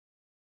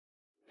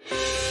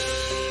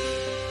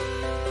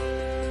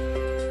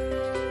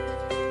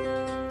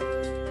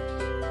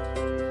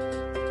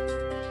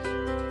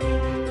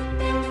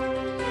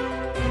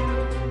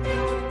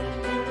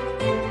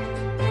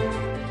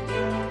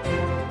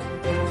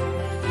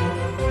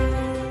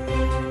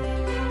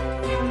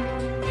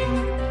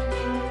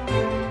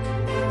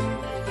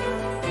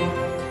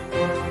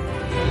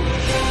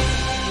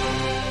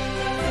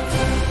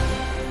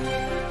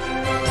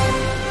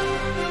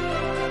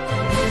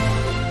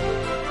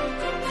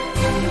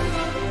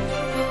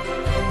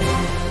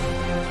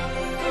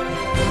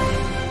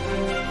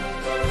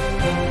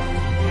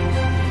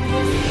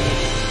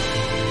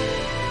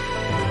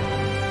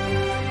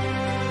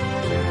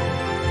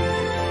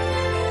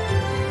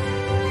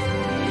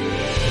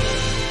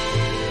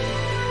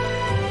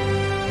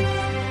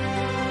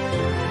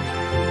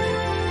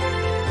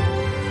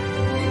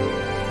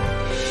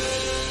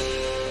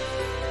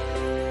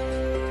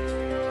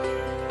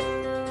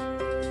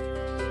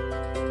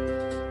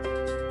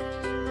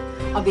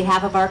On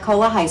behalf of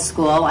Arcola High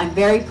School, I'm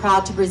very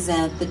proud to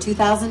present the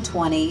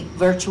 2020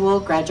 virtual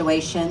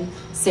graduation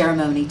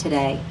ceremony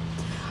today.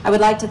 I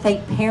would like to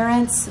thank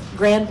parents,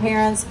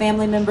 grandparents,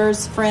 family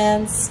members,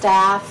 friends,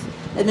 staff,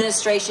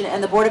 administration,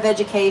 and the Board of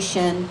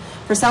Education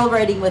for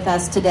celebrating with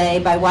us today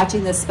by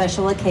watching this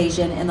special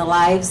occasion in the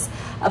lives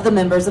of the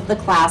members of the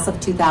class of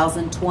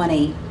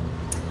 2020.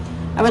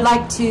 I would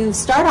like to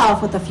start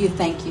off with a few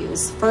thank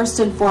yous. First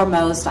and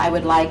foremost, I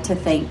would like to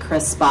thank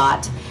Kris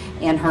Bott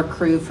and her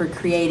crew for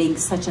creating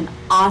such an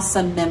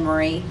awesome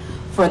memory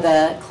for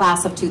the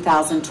class of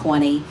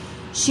 2020.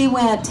 She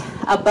went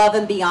above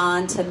and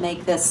beyond to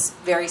make this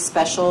very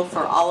special for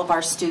all of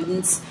our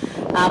students.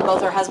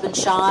 Both her husband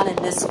Sean and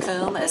Miss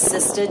Coombe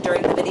assisted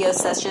during the video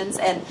sessions,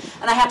 and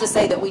I have to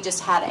say that we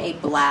just had a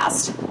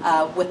blast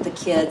with the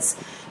kids.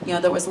 You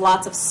know, there was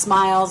lots of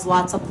smiles,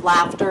 lots of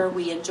laughter.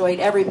 We enjoyed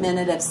every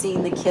minute of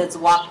seeing the kids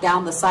walk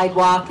down the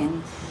sidewalk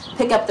and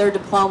pick up their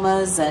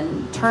diplomas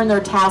and turn their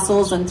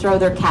tassels and throw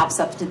their caps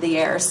up to the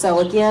air. So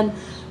again,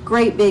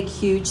 great big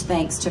huge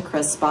thanks to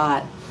Kris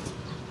Bott.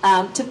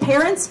 To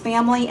parents,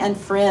 family, and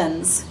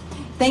friends,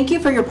 thank you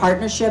for your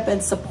partnership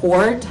and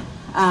support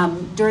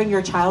during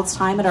your child's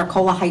time at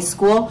Arcola High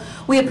School.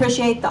 We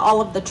appreciate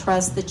all of the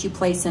trust that you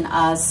place in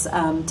us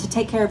to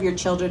take care of your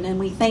children, and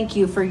we thank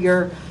you for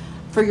your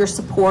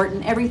support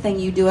and everything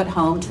you do at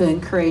home to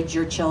encourage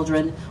your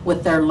children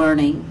with their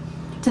learning.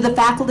 To the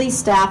faculty,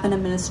 staff, and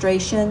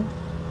administration,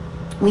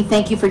 we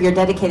thank you for your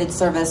dedicated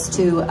service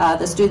to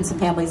the students and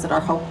families at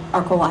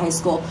Arcola High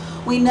School.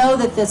 We know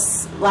that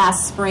this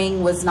last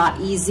spring was not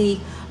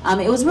easy.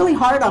 It was really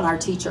hard on our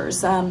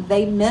teachers.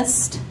 They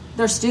missed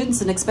their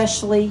students, and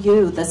especially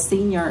you, the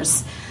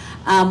seniors.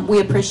 We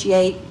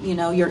appreciate, you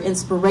know, your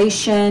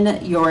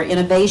inspiration, your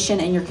innovation,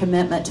 and your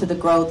commitment to the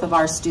growth of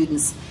our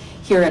students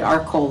here at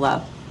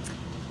Arcola.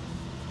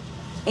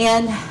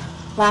 And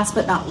last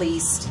but not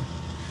least,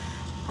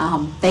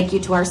 thank you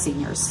to our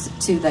seniors,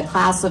 to the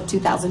class of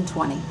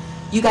 2020.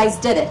 You guys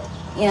did it.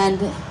 And,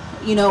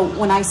 you know,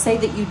 when I say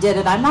that you did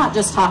it, I'm not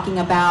just talking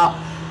about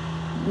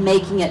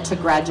making it to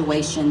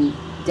graduation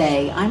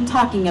day. I'm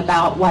talking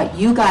about what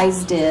you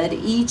guys did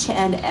each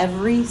and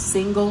every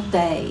single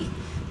day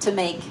to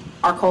make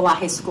Arcola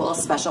High School a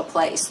special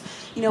place.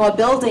 You know,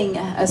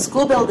 a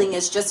school building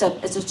is just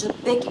a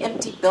big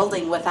empty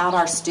building without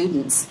our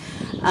students.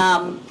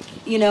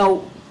 You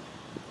know,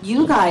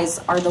 you guys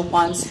are the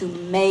ones who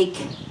make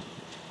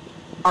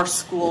our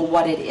school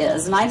what it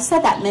is. And I've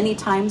said that many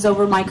times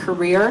over my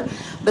career,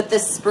 but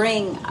this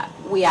spring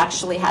we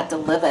actually had to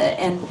live it,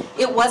 and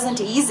it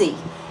wasn't easy.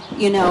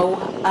 You know,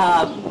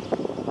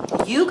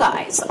 you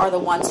guys are the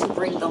ones who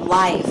bring the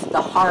life,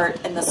 the heart,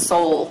 and the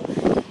soul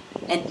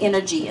and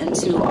energy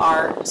into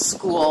our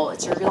school.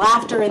 It's your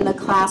laughter in the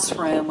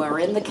classroom or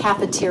in the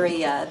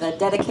cafeteria, the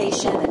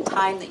dedication and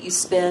time that you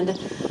spend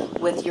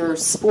with your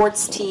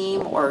sports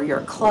team or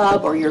your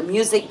club or your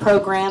music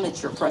program.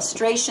 It's your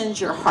frustrations,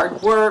 your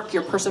hard work,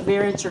 your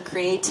perseverance, your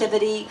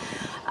creativity,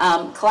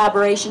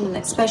 collaboration, and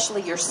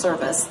especially your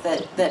service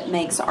that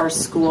makes our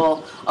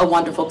school a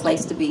wonderful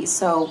place to be.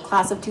 So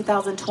class of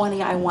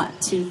 2020, I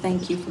want to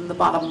thank you from the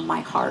bottom of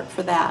my heart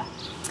for that.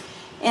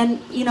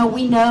 And, you know,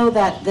 we know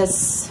that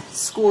this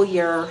school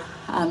year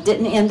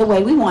didn't end the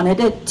way we wanted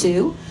it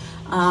to.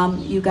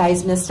 You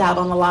guys missed out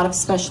on a lot of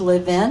special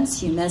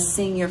events. You missed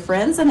seeing your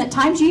friends, and at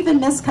times you even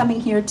missed coming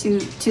here to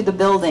the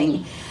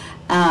building.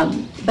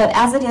 But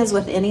as it is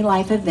with any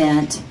life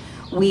event,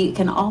 we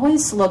can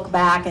always look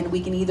back and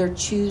we can either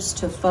choose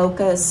to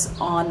focus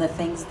on the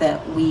things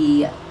that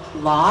we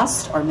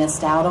lost or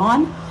missed out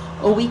on,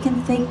 or we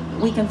can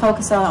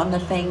focus on the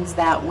things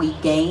that we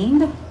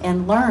gained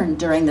and learned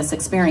during this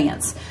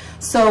experience.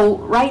 So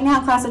right now,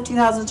 class of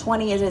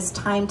 2020, it is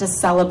time to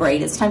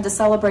celebrate. It's time to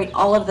celebrate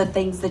all of the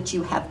things that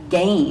you have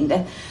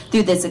gained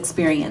through this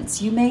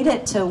experience. You made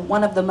it to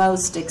one of the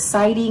most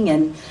exciting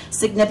and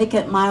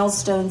significant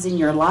milestones in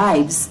your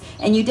lives,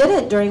 and you did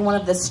it during one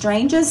of the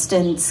strangest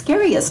and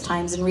scariest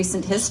times in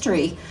recent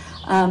history.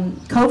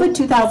 COVID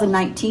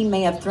 2019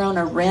 may have thrown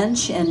a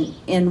wrench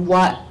in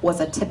what was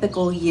a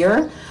typical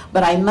year,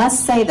 but I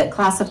must say that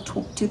class of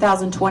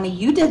 2020,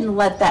 you didn't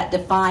let that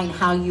define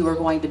how you are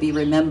going to be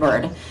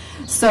remembered.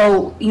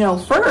 So, you know,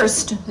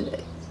 first,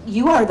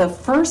 you are the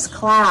first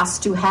class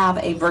to have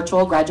a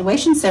virtual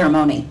graduation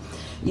ceremony.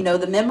 You know,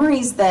 the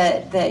memories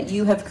that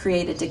you have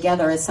created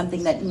together is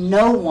something that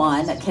no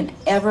one can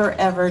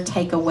ever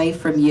take away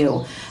from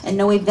you. And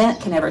no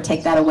event can ever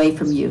take that away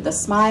from you. The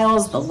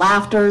smiles, the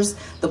laughters,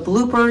 the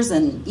bloopers,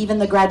 and even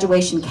the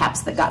graduation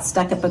caps that got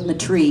stuck up in the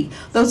tree.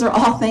 Those are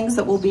all things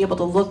that we'll be able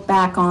to look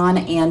back on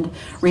and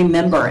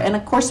remember. And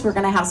of course, we're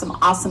going to have some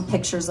awesome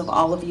pictures of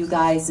all of you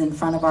guys in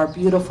front of our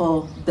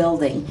beautiful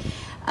building.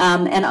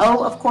 And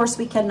oh, of course,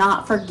 we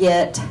cannot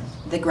forget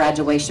the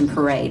graduation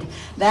parade.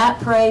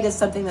 That parade is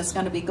something that's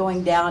going to be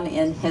going down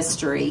in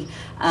history.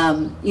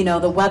 You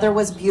know, the weather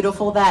was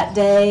beautiful that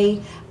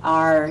day.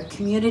 Our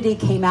community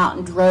came out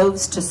in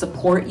droves to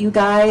support you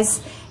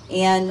guys.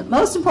 And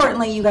most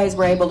importantly, you guys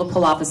were able to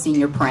pull off a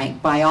senior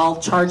prank by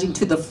all charging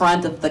to the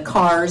front of the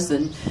cars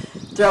and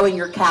throwing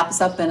your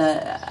caps up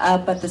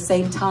up at the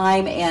same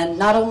time, and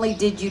not only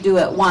did you do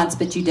it once,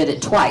 but you did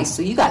it twice,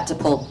 so you got to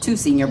pull 2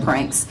 senior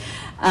pranks.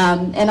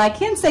 And I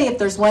can say if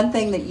there's one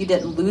thing that you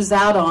didn't lose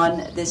out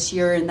on this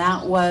year, and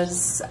that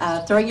was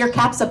throwing your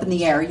caps up in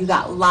the air. You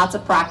got lots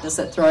of practice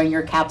at throwing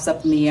your caps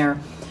up in the air.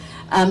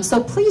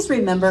 So please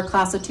remember,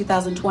 class of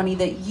 2020,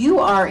 that you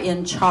are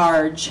in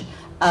charge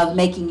of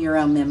making your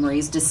own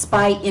memories,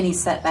 despite any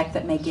setback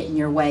that may get in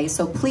your way.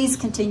 So please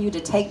continue to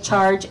take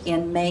charge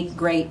and make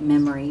great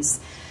memories.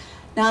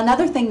 Now,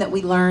 another thing that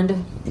we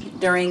learned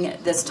during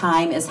this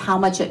time is how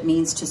much it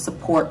means to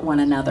support one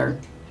another.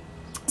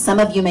 Some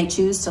of you may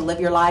choose to live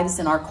your lives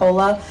in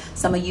Arcola,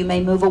 some of you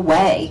may move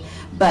away,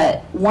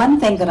 but one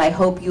thing that I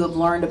hope you have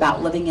learned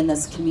about living in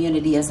this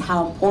community is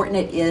how important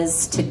it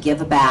is to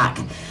give back.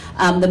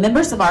 The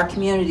members of our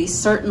community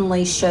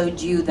certainly showed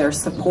you their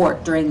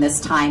support during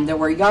this time. There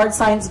were yard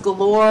signs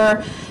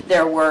galore,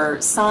 there were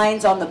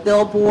signs on the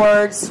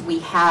billboards, we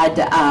had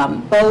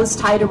bows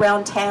tied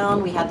around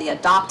town, we had the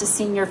Adopt a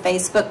Senior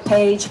Facebook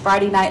page,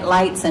 Friday Night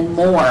Lights, and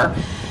more.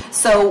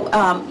 So,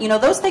 you know,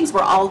 those things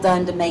were all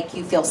done to make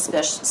you feel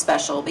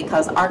special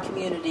because our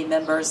community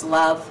members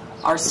love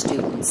our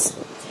students.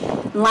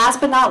 And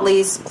last but not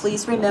least,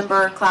 please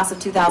remember, class of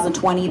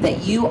 2020,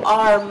 that you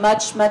are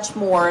much, much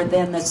more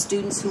than the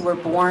students who were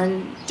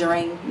born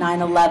during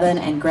 9/11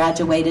 and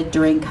graduated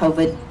during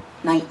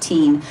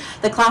COVID-19.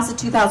 The class of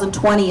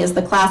 2020 is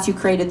the class who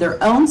created their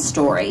own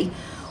story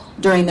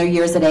during their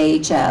years at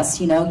AHS.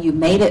 You know, you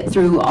made it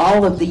through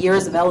all of the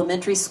years of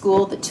elementary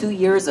school, the 2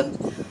 years of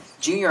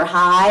junior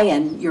high,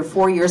 and your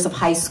 4 years of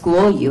high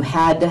school. You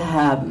had to,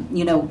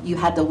 you know, you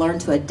had to learn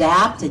to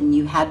adapt, and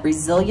you had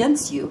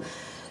resilience.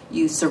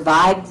 You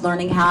survived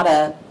learning how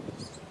to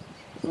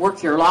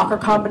work your locker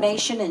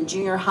combination in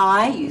junior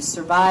high. You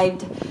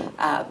survived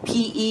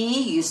PE.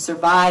 You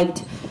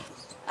survived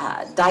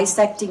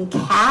dissecting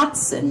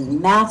cats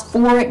and Math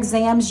 4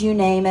 exams, you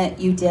name it.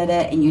 You did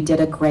it, and you did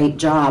a great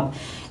job.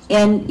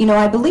 And, you know,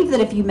 I believe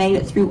that if you made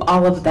it through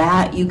all of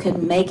that, you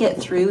can make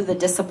it through the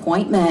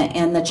disappointment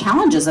and the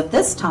challenges of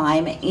this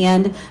time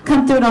and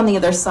come through it on the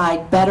other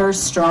side better,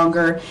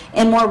 stronger,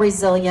 and more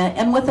resilient,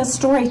 and with a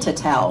story to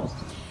tell.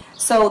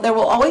 So there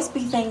will always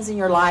be things in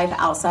your life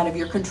outside of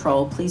your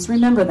control. Please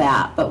remember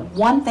that. But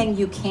one thing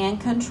you can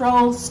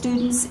control,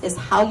 students, is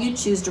how you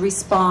choose to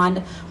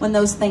respond when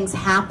those things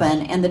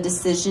happen, and the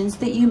decisions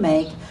that you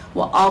make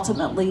will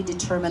ultimately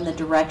determine the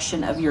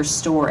direction of your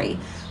story.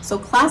 So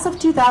class of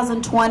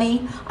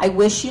 2020, I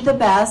wish you the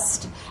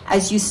best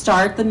as you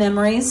start the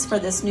memories for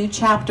this new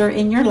chapter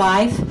in your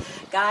life.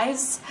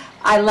 Guys,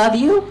 I love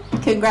you.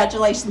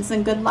 Congratulations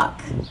and good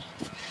luck.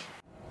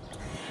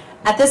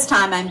 At this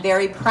time, I'm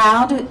very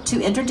proud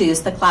to introduce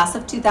the class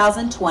of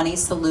 2020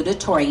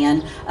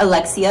 salutatorian,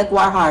 Alexia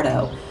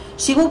Guajardo.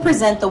 She will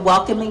present the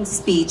welcoming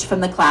speech from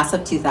the class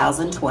of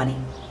 2020.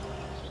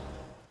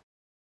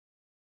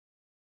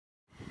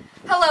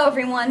 Hello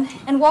everyone,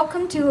 and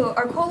welcome to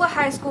Arcola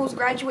High School's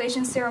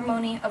graduation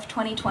ceremony of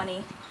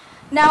 2020.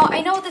 Now,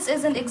 I know this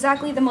isn't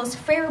exactly the most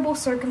favorable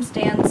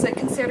circumstance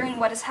considering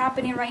what is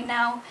happening right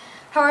now.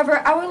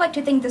 However, I would like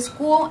to thank the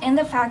school and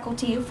the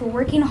faculty for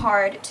working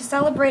hard to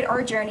celebrate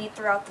our journey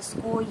throughout the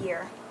school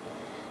year.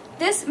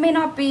 This may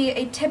not be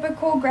a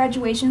typical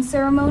graduation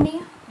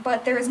ceremony,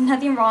 but there is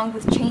nothing wrong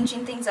with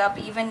changing things up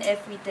even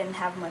if we didn't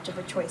have much of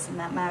a choice in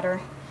that matter.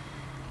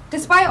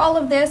 Despite all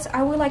of this,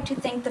 I would like to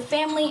thank the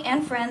family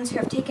and friends who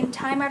have taken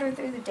time out of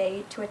their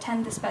day to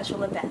attend this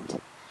special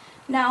event.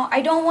 Now,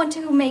 I don't want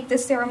to make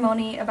this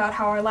ceremony about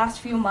how our last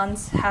few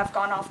months have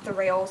gone off the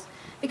rails,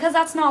 because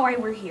that's not why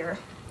we're here.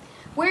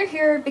 We're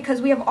here because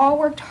we have all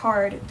worked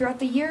hard throughout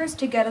the years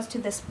to get us to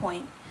this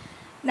point.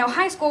 Now,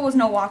 high school was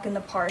no walk in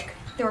the park.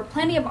 There were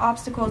plenty of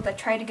obstacles that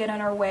tried to get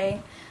in our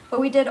way, but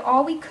we did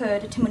all we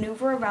could to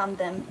maneuver around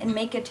them and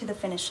make it to the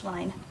finish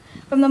line.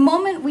 From the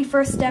moment we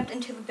first stepped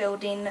into the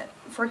building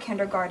for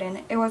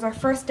kindergarten, it was our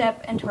first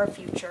step into our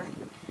future.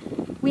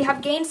 We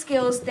have gained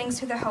skills thanks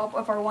to the help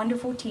of our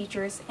wonderful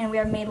teachers, and we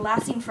have made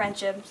lasting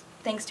friendships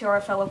thanks to our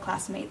fellow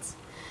classmates.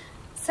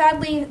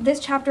 Sadly, this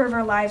chapter of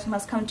our lives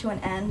must come to an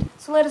end,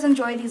 so let us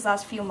enjoy these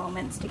last few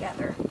moments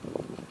together.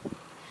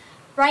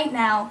 Right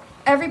now,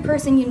 every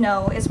person you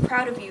know is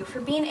proud of you for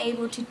being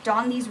able to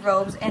don these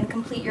robes and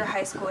complete your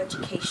high school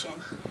education.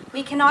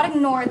 We cannot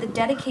ignore the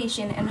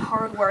dedication and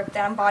hard work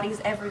that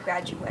embodies every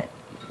graduate.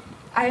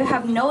 I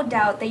have no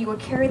doubt that you will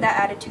carry that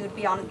attitude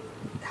beyond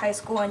high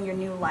school and your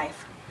new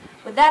life.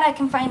 With that, I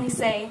can finally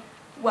say,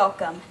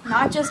 welcome,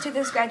 not just to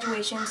this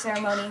graduation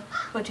ceremony,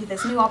 but to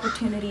this new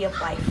opportunity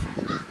of life.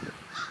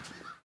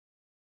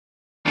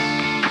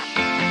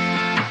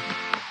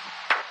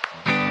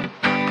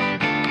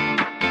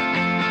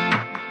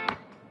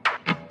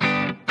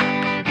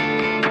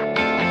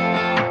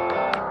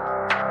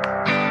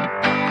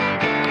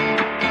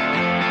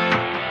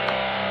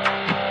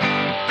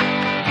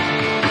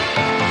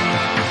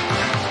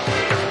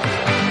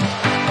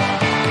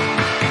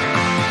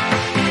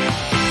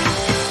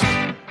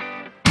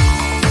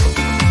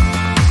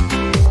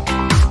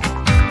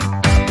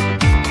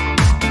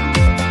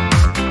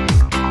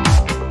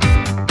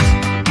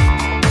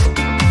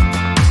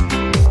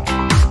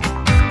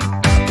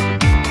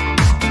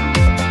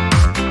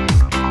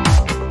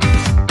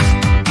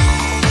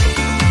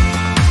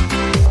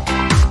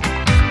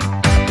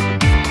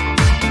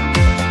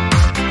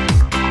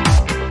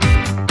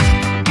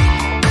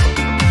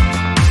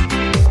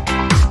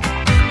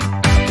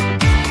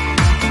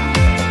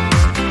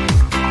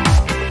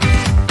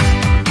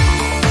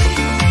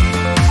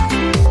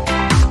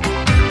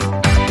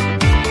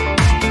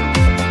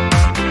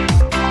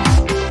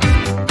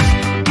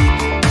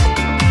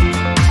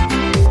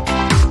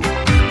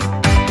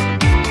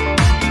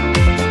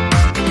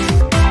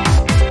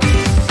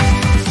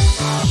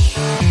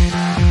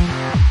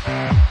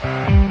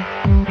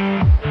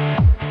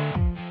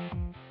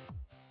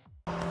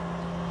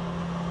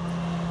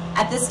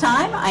 this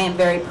time, I am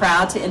very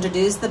proud to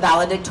introduce the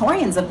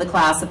valedictorians of the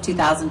class of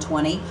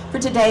 2020 for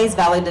today's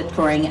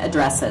valedictorian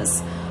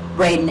addresses,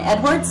 Braden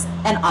Edwards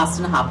and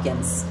Austin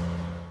Hopkins.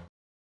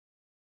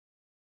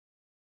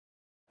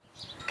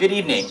 Good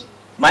evening.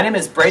 My name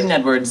is Braden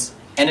Edwards,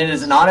 and it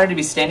is an honor to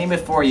be standing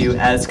before you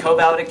as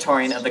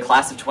co-valedictorian of the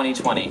class of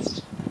 2020.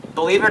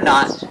 Believe it or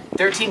not,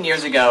 13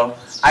 years ago,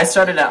 I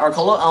started at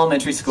Arcola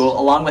Elementary School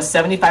along with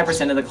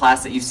 75% of the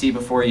class that you see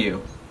before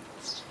you.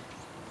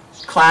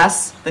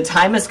 Class, the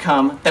time has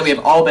come that we have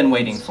all been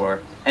waiting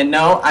for. And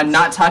no, I'm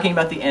not talking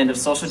about the end of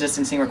social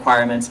distancing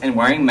requirements and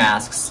wearing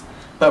masks,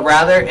 but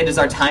rather it is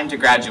our time to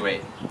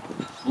graduate.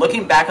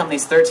 Looking back on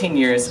these 13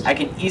 years, I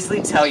can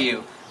easily tell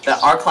you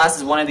that our class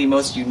is one of the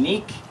most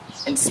unique,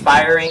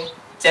 inspiring,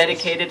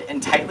 dedicated,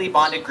 and tightly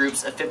bonded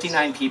groups of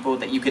 59 people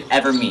that you could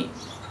ever meet.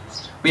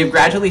 We have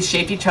gradually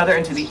shaped each other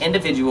into the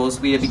individuals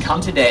we have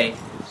become today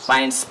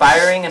by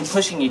inspiring and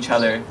pushing each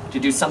other to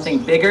do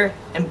something bigger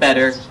and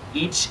better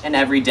each and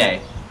every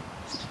day.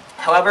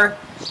 However,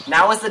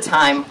 now is the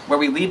time where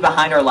we leave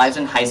behind our lives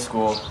in high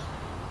school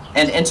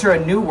and enter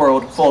a new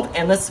world full of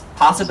endless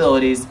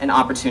possibilities and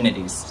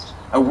opportunities.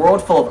 A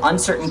world full of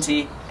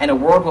uncertainty and a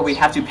world where we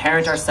have to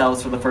parent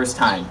ourselves for the first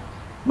time.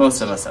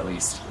 Most of us, at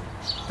least.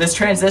 This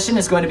transition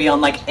is going to be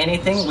unlike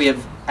anything we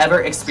have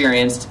ever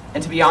experienced,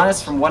 and to be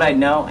honest, from what I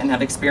know and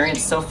have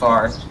experienced so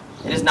far,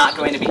 it is not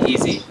going to be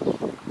easy.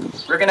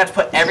 We're going to have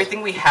to put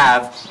everything we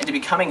have into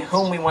becoming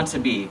whom we want to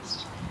be.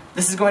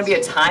 This is going to be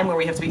a time where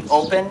we have to be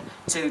open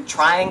to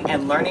trying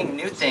and learning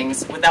new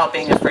things without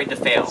being afraid to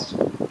fail.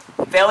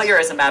 Failure,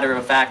 as a matter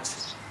of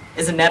fact,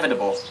 is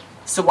inevitable.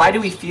 So why do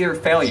we fear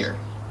failure?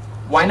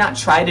 Why not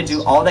try to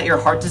do all that your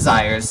heart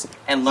desires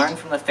and learn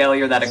from the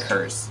failure that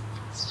occurs?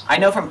 I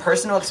know from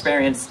personal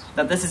experience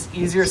that this is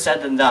easier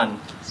said than done,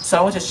 so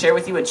I want to share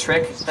with you a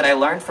trick that I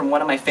learned from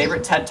one of my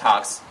favorite TED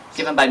Talks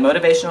given by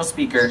motivational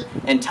speaker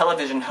and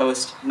television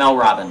host Mel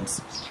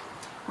Robbins.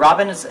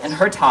 Robbins, in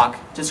her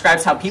talk,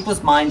 describes how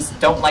people's minds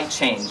don't like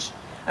change,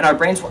 and our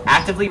brains will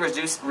actively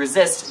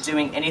resist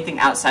doing anything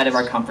outside of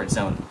our comfort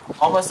zone,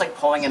 almost like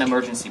pulling an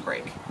emergency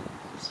brake.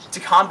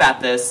 To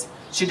combat this,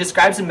 she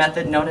describes a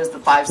method known as the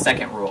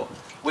 5-second rule,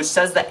 which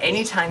says that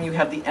anytime you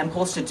have the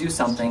impulse to do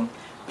something,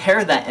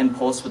 pair that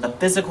impulse with a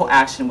physical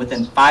action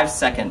within 5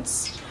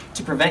 seconds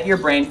to prevent your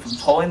brain from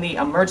pulling the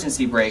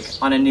emergency brake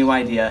on a new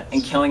idea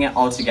and killing it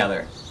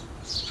altogether.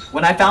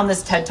 When I found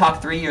this TED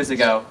Talk 3 years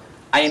ago,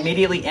 I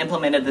immediately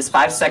implemented this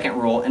 5-second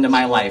rule into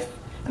my life,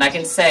 and I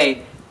can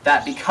say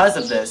that because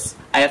of this,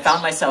 I have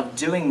found myself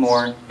doing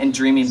more and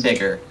dreaming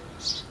bigger.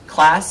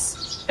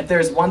 Class, if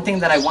there is one thing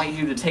that I want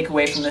you to take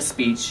away from this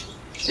speech,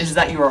 it is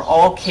that you are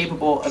all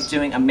capable of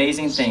doing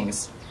amazing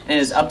things, and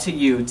it is up to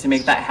you to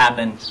make that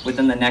happen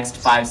within the next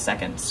 5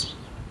 seconds.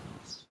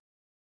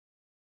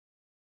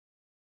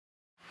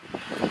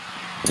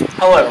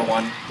 Hello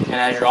everyone, and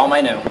as you all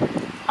might know,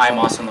 I'm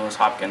Austin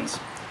Hopkins,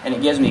 and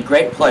it gives me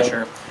great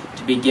pleasure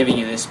to be giving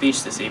you this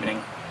speech this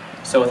evening.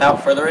 So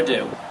without further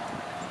ado,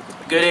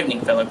 good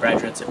evening fellow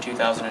graduates of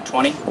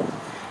 2020.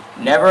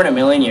 Never in a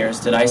million years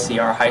did I see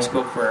our high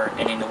school career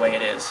ending the way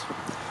it is.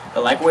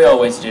 But like we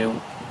always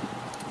do,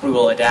 we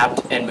will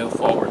adapt and move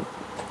forward.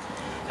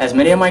 As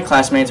many of my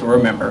classmates will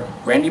remember,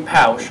 Randy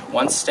Pausch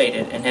once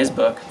stated in his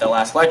book, The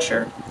Last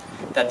Lecture,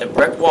 that the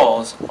brick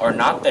walls are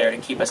not there to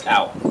keep us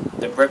out.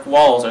 The brick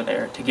walls are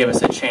there to give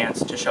us a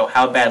chance to show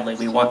how badly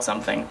we want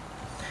something.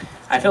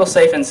 I feel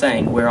safe in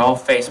saying we're all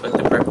faced with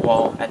the brick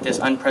wall at this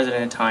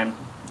unprecedented time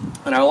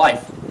in our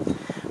life.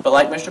 But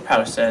like Mr.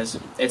 Pausch says,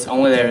 it's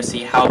only there to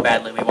see how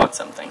badly we want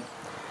something,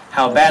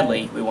 how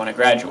badly we want to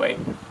graduate,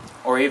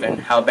 or even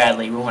how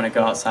badly we want to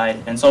go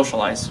outside and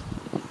socialize.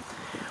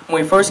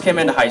 When we first came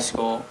into high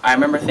school, I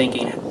remember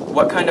thinking,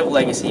 what kind of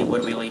legacy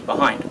would we leave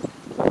behind?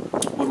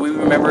 Would we be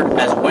remembered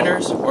as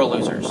winners or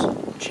losers,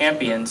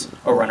 champions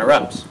or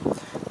runner-ups,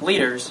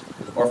 leaders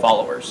or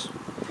followers?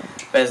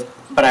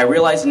 But I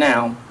realize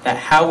now that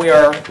how we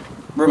are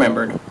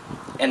remembered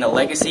and the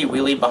legacy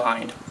we leave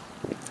behind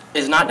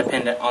is not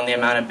dependent on the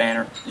amount of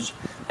banners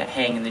that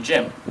hang in the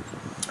gym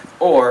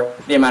or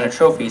the amount of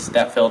trophies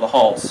that fill the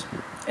halls.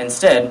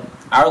 Instead,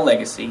 our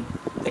legacy,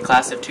 the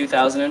class of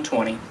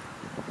 2020,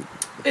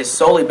 is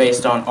solely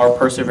based on our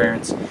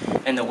perseverance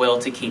and the will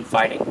to keep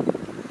fighting.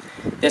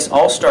 This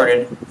all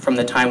started from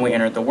the time we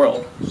entered the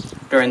world,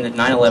 during the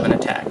 9/11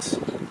 attacks,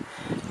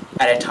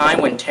 at a time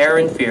when terror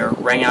and fear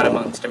rang out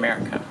amongst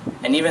America,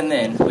 and even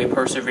then, we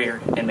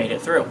persevered and made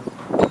it through.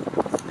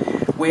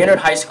 We entered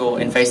high school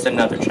and faced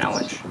another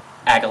challenge,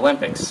 Ag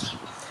Olympics.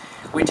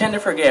 We tend to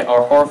forget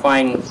our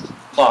horrifying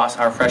loss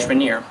our freshman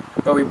year,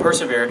 but we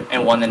persevered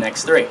and won the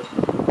next 3.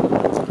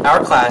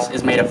 Our class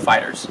is made of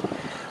fighters,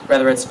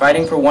 whether it's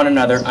fighting for one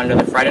another under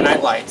the Friday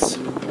night lights,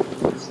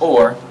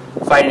 or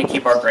fighting to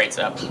keep our grades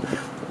up.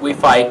 We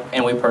fight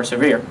and we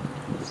persevere.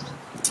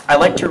 I'd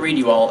like to read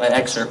you all an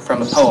excerpt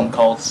from a poem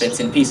called Bits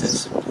and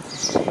Pieces.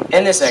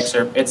 In this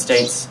excerpt, it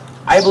states,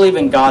 I believe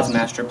in God's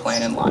master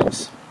plan in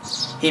lives.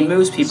 He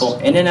moves people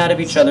in and out of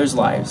each other's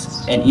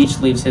lives, and each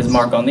leaves his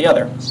mark on the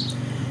other.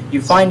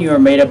 You find you are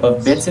made up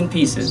of bits and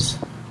pieces,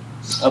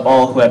 of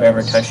all who have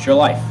ever touched your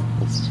life.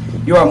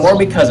 You are more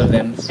because of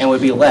them and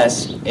would be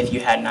less if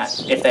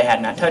they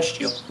had not touched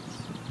you.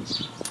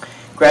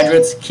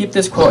 Graduates, keep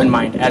this quote in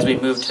mind as we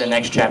move to the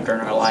next chapter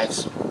in our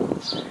lives.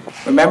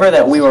 Remember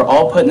that we were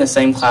all put in the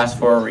same class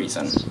for a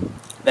reason,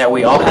 that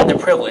we all had the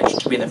privilege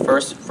to be the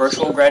first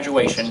virtual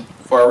graduation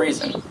for a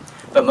reason.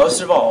 But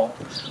most of all,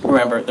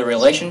 remember the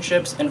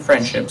relationships and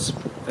friendships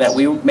that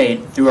we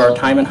made through our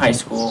time in high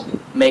school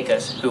make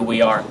us who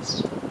we are.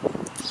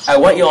 I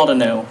want you all to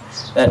know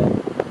that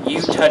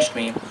you touched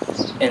me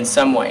in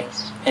some way,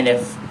 and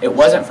if it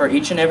wasn't for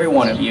each and every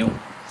one of you,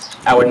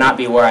 I would not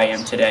be where I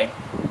am today.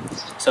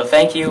 So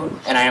thank you,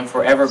 and I am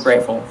forever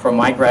grateful for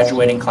my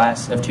graduating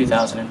class of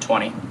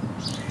 2020.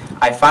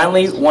 I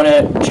finally want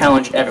to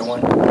challenge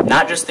everyone,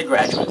 not just the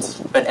graduates,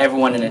 but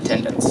everyone in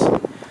attendance.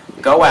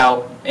 Go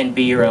out and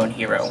be your own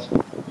hero.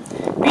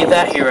 Be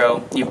that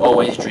hero you've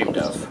always dreamed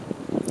of.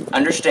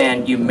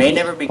 Understand you may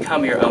never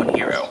become your own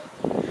hero,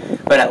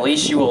 but at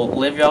least you will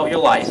live out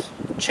your life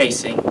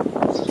chasing,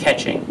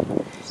 catching,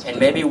 and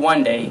maybe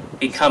one day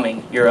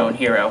becoming your own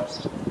hero.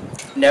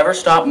 Never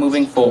stop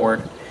moving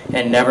forward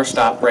and never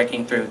stop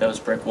breaking through those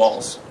brick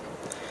walls.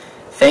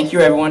 Thank you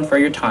everyone for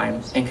your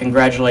time, and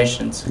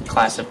congratulations,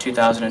 class of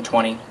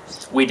 2020.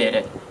 We did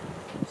it.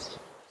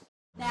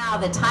 Now,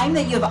 the time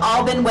that you have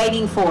all been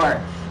waiting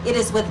for. It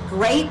is with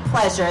great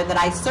pleasure that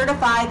I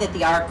certify that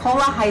the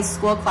Arcola High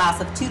School class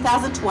of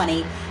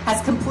 2020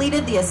 has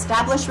completed the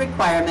established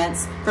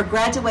requirements for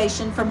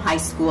graduation from high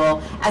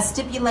school as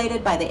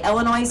stipulated by the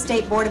Illinois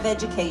State Board of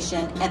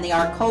Education and the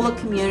Arcola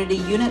Community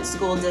Unit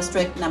School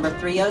District number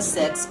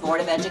 306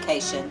 Board of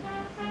Education.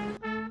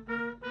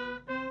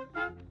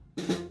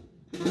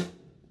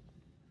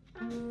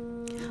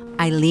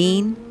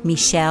 Eileen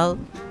Michelle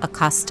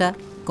Acosta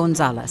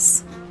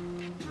Gonzalez.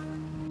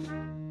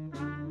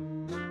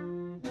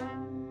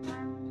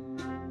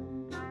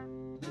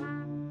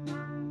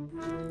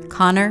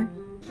 Connor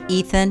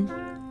Ethan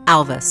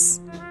Alvis.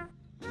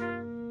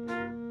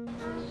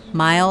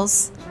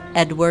 Miles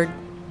Edward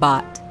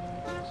Bott.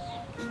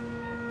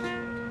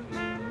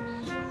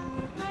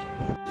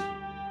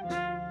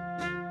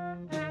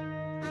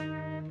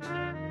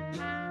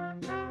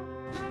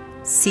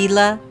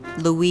 Sela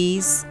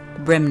Louise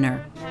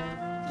Brimner.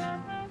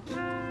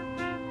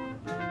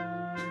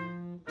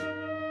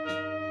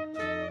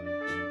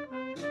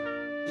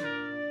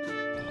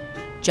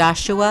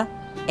 Joshua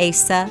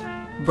Asa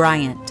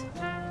Bryant.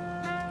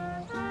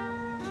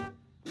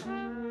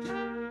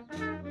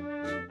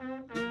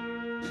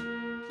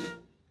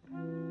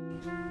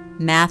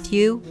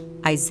 Matthew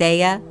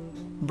Isaiah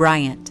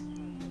Bryant.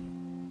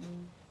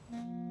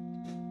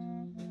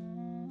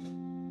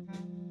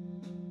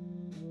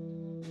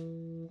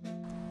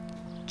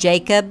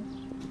 Jacob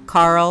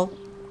Carl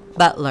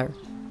Butler.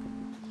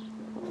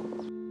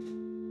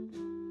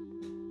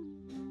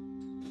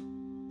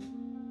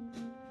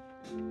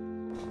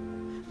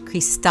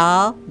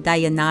 Cristal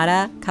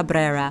Dayanara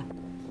Cabrera.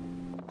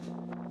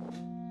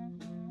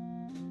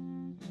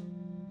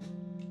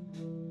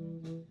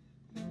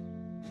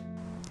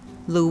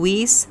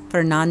 Luis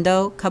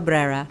Fernando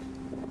Cabrera.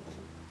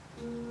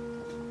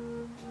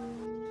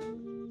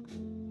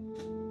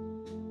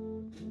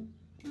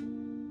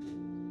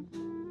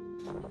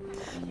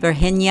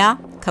 Virginia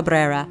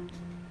Cabrera.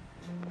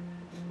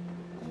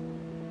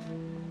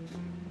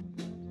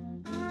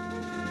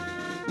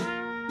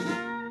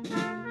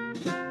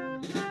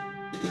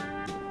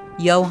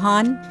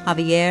 Johan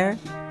Javier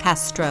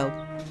Castro.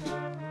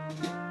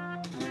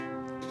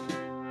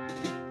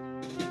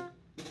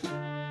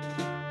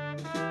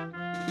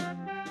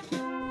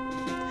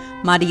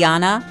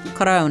 Mariana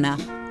Corona.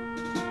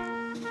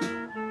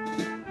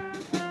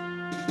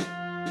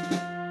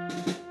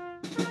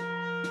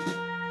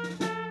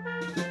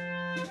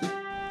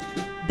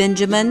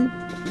 Benjamin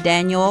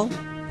Daniel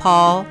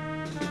Paul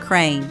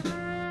Crane.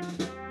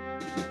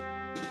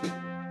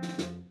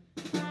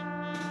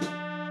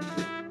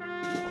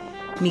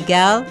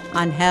 Miguel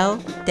Angel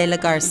de la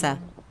Garza.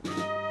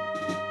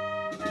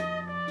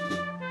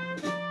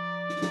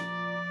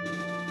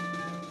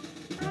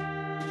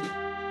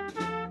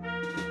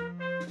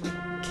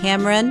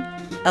 Cameron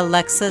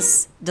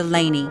Alexis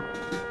Delaney.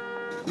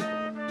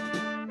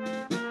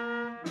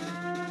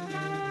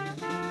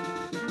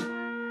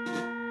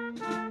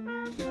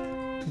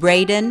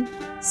 Braden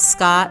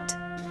Scott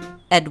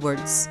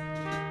Edwards.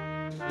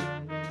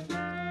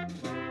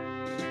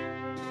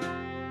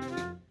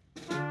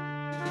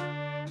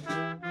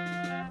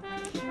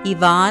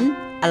 Ivan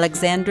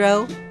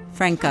Alexandro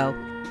Franco.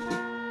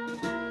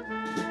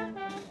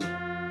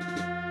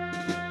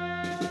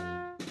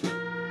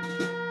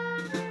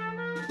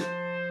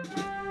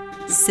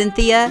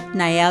 Cynthia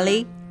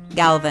Nayeli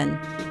Galvin.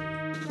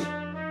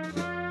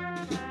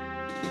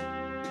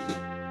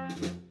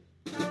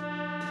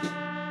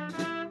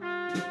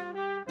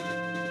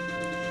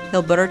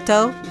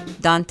 Gilberto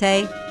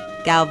Dante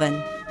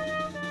Galvin.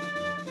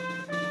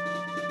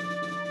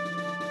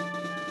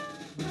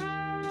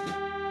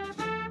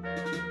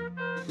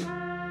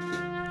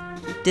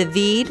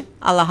 David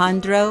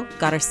Alejandro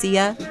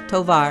Garcia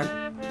Tovar.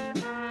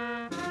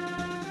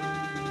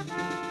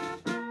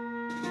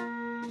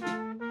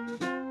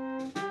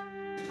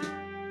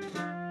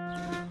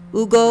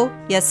 Hugo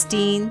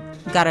Yastin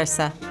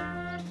Garza.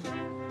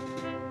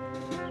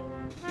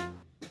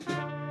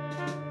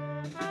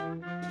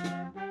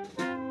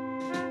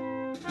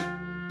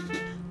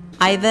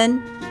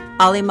 Ivan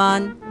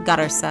Aliman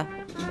Garza.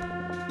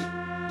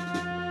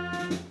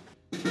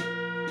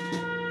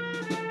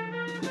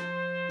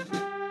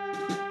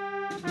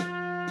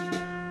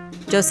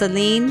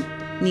 Jocelyn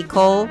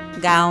Nicole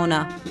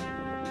Gaona.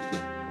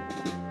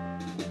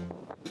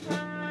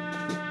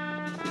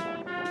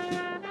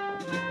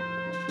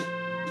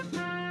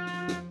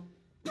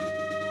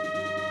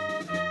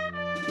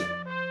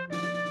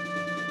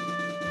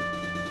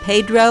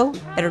 Pedro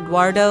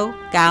Eduardo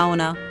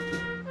Gaona.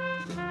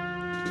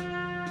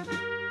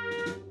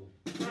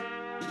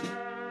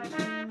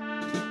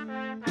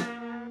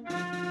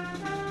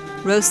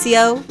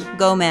 Rocio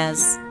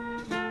Gomez.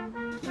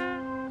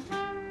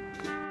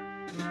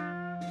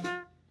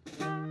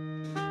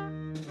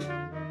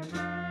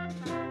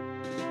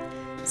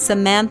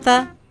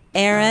 Samantha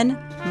Aaron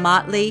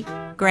Motley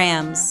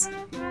Grams.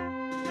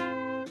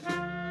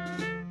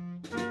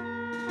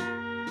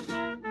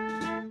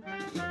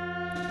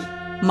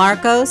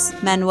 Marcos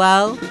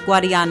Manuel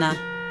Guadiana.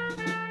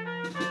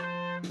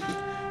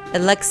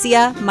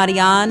 Alexia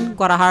Marian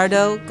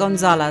Guajardo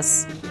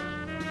Gonzalez.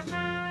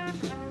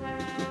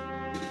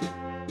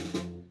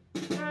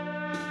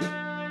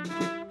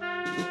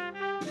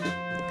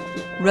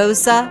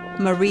 Rosa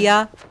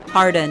Maria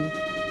Harden.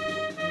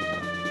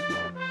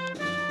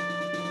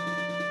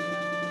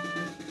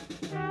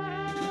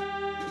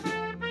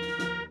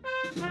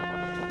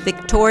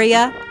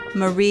 Victoria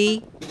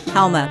Marie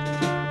Helmuth.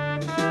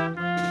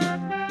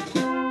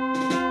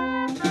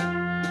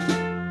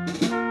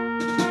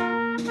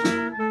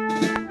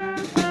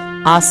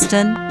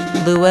 Austin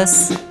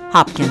Lewis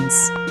Hopkins.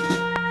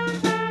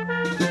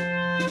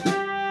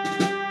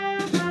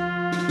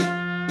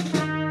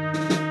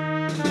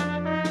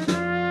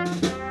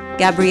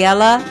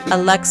 Gabriella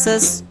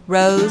Alexis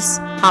Rose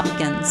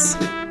Hopkins.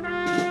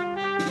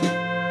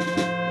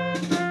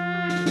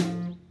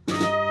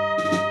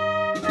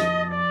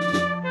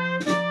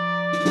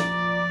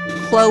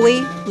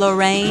 Chloe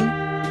Lorraine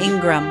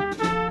Ingram.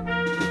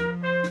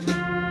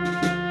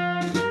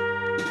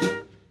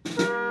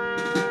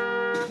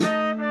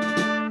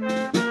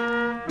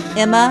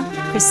 Emma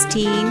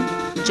Christine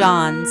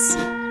Johns.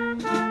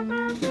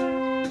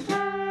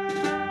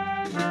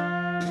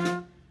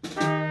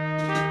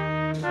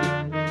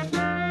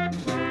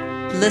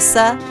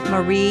 Lissa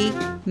Marie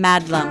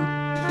Madlam.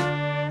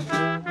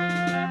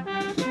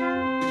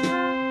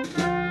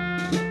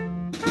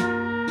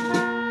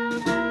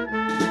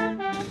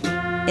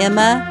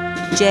 Emma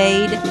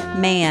Jade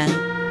Mann.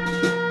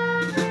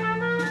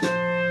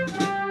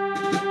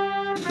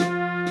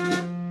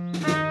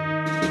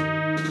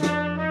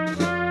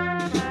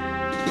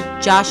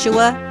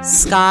 Joshua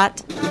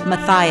Scott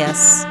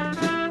Matthias.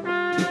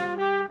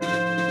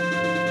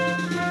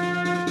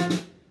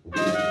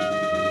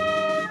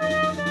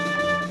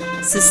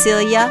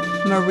 Cecilia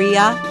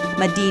Maria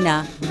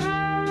Medina.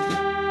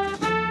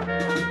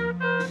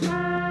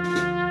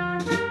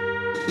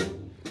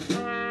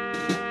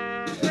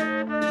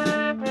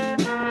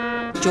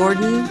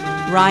 Jordan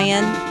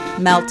Ryan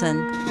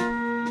Melton.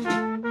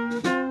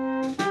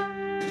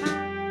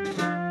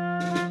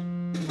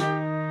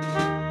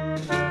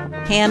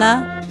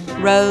 Hannah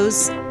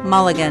Rose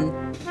Mulligan.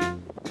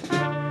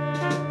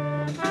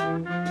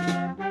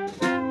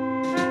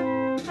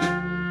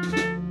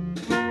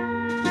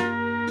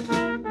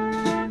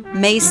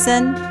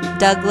 Mason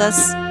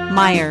Douglas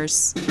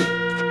Myers.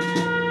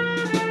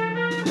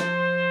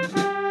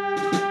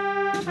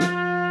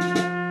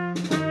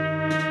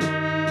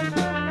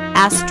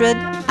 Astrid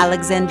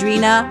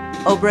Alexandrina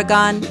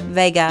Obregon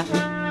Vega.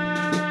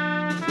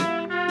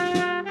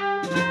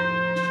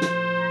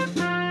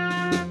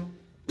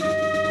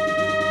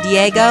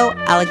 Diego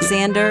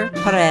Alexander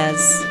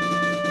Perez.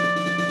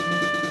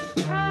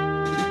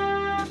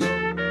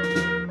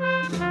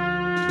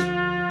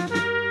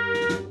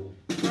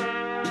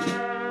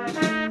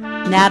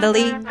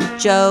 Natalie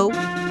Jo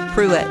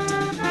Pruitt.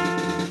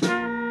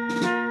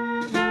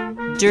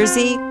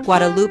 Jersey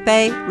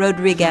Guadalupe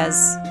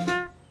Rodriguez.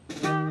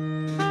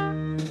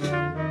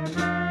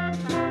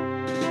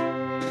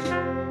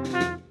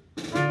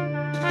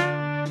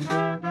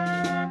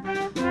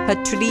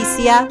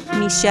 Patricia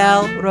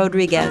Michelle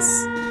Rodriguez.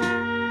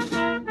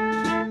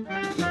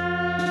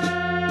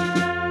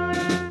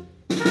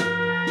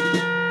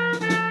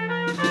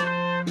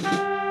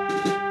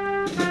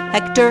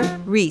 Hector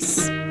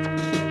Reese.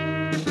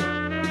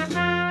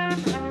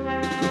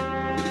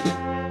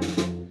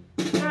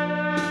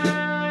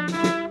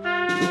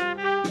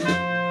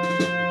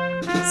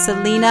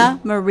 Selena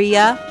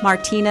Maria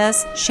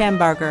Martinez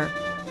Schamberger.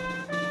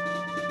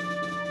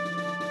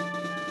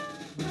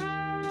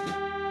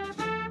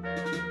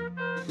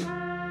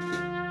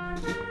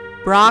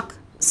 Brock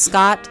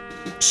Scott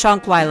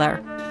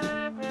Schunkweiler.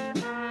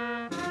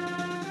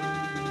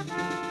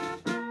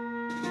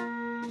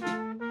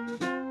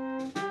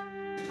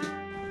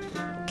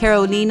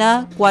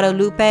 Carolina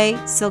Guadalupe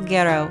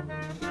Silguero.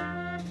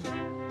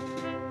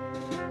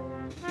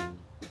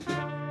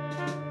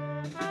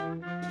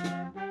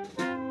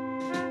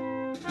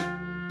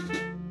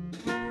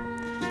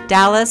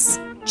 Dallas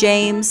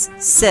James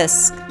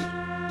Sisk.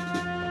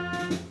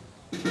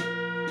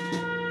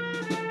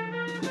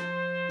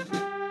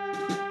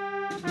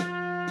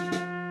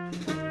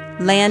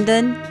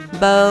 Landon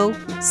Bo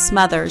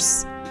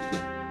Smothers.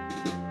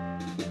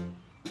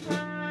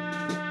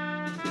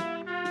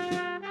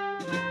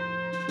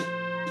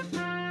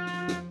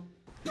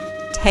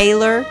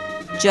 Taylor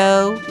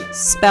Joe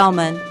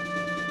Spellman.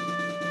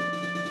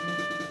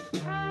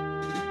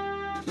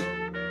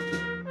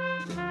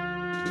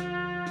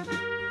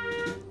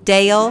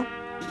 Dale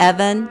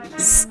Evan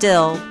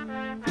Still.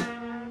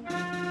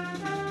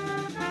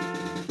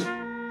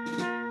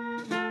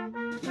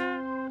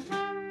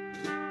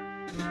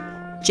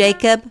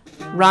 Jacob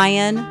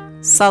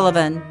Ryan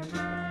Sullivan.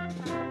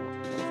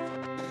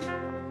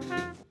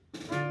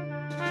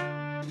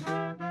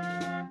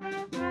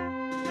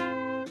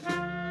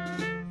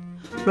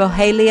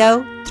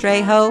 Rogelio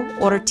Trejo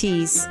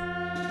Ortiz.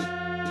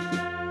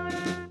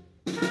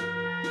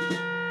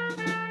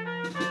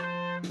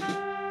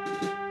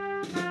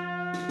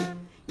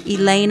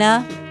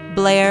 Elena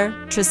Blair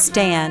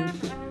Tristan.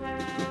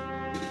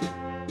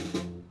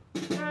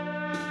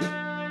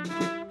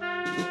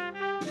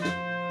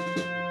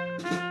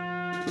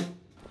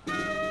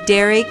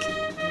 Derek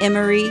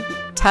Emery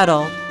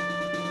Tuttle.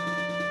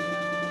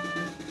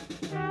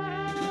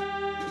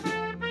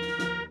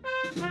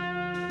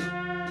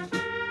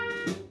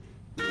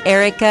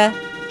 Erica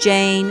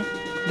Jane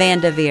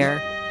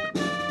Vandeveer.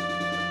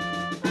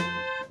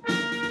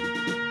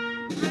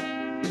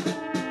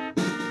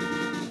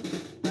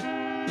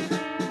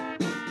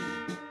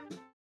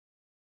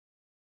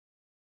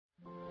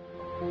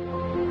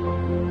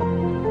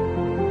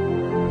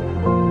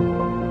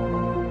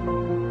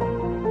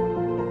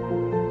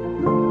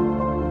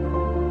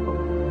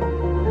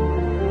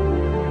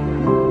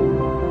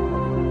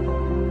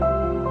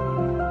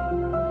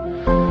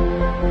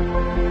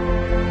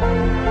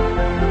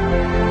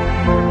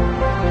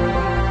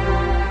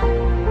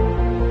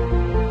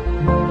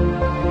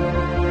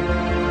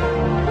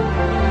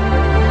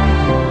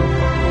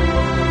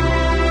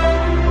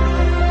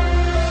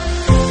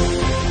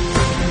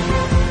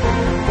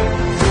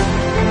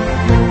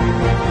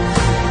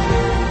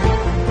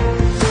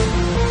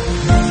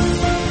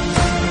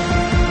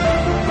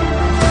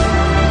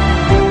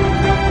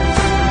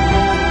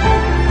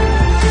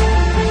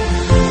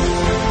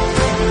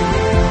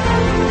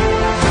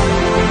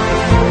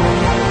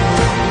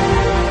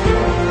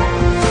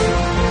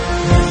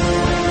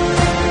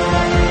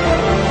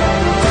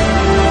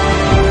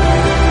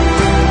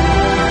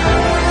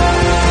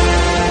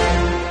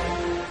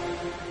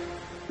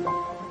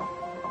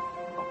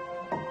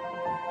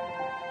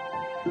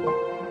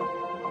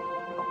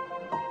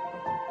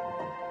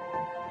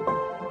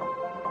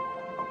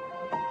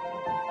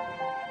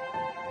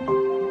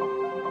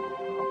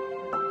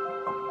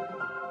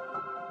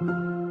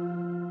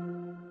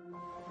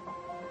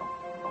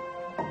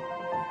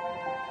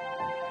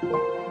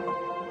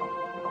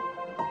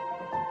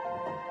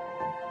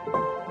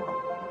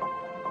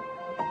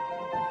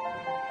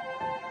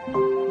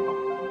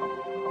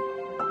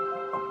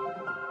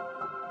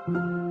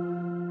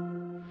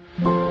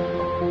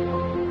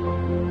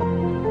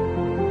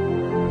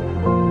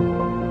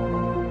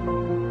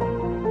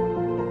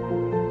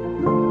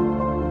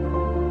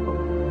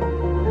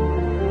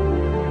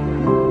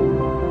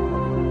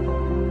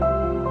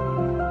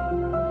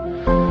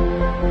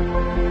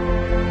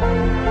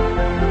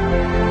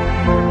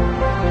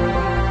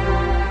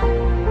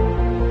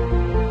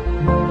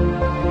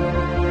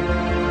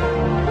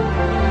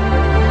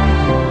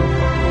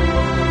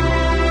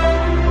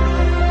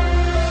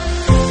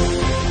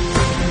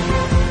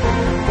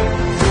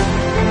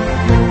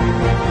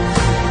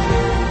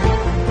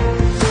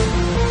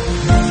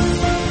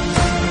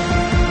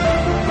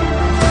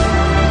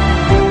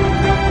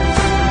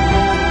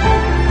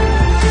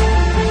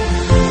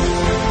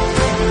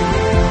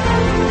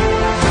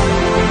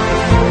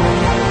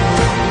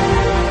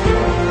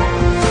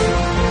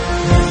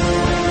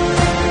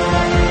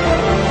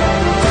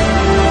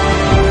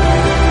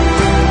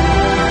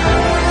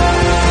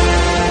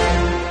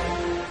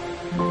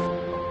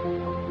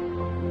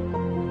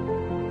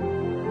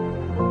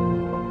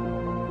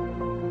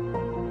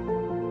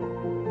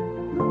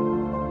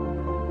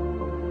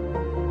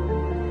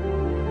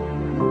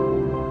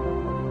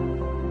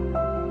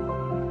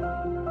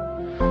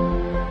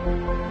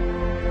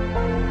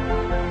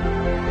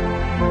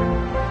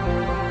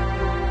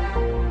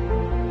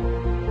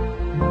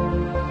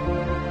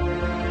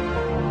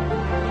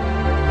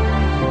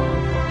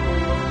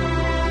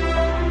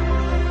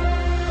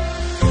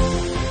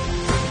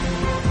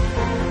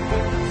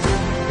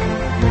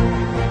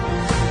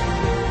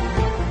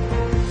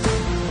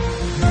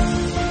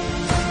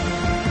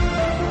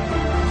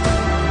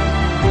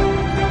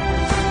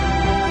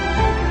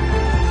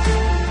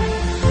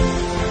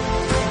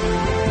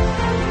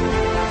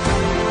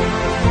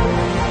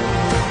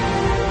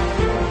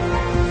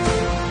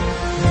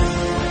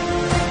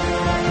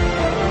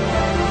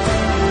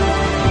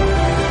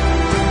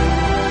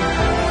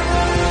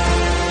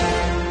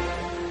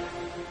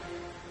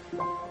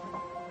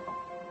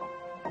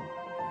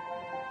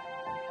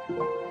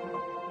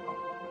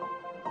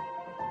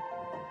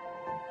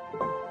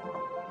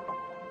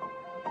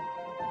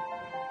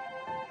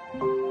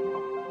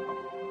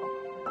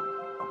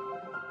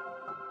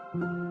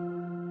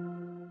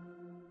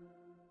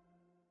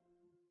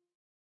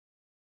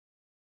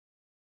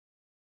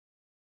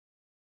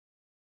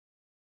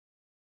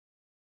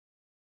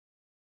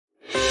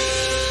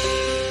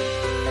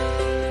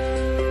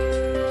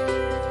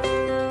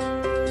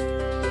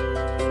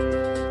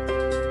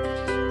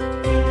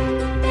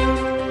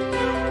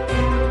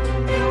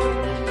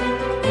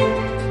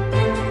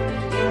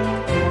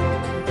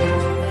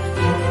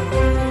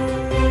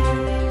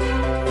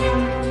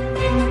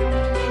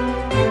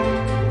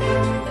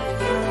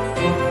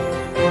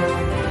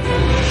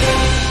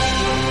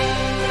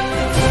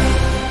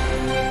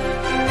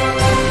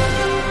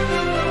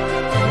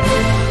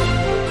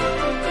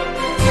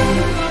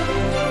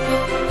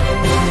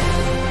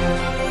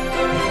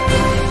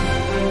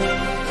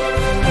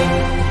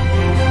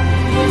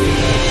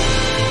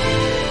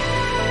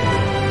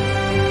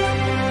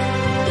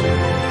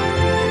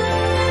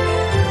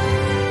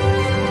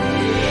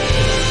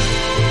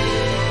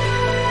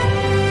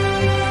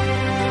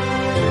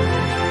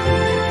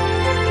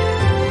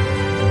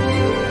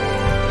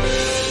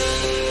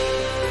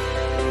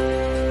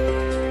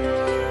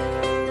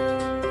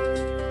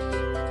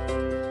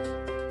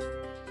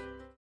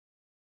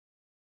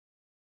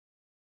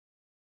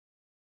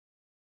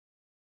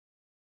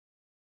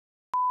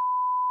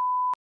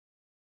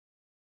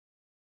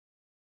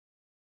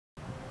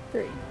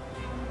 Three.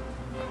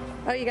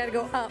 Oh, you gotta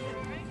go up.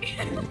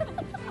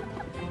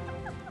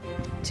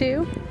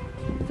 2,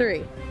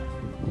 3.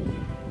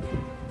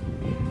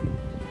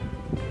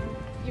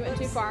 You went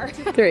too far.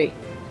 3.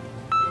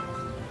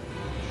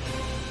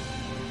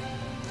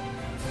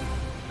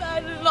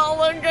 That did not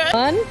look good.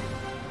 1,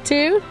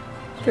 2,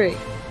 3.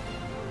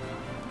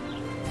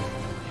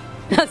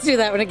 Let's do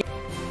that one again.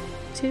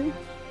 2,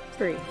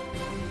 3.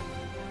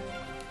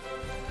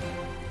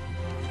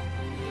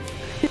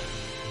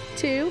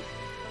 2,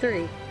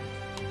 3.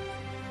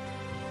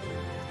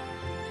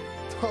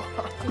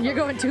 You're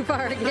going too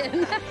far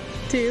again.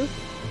 2,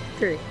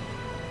 3.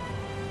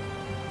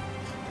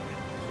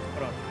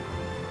 Hold on.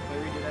 Can we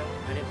redo that?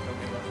 I didn't feel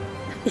good about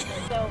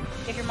that. So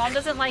if your mom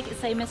doesn't like it,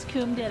 say Miss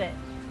Coombe did it.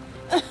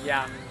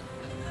 Yeah.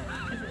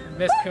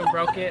 Miss Coombe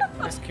broke it.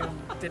 Miss Coombe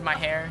did my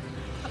hair.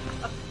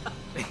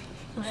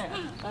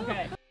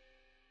 Okay.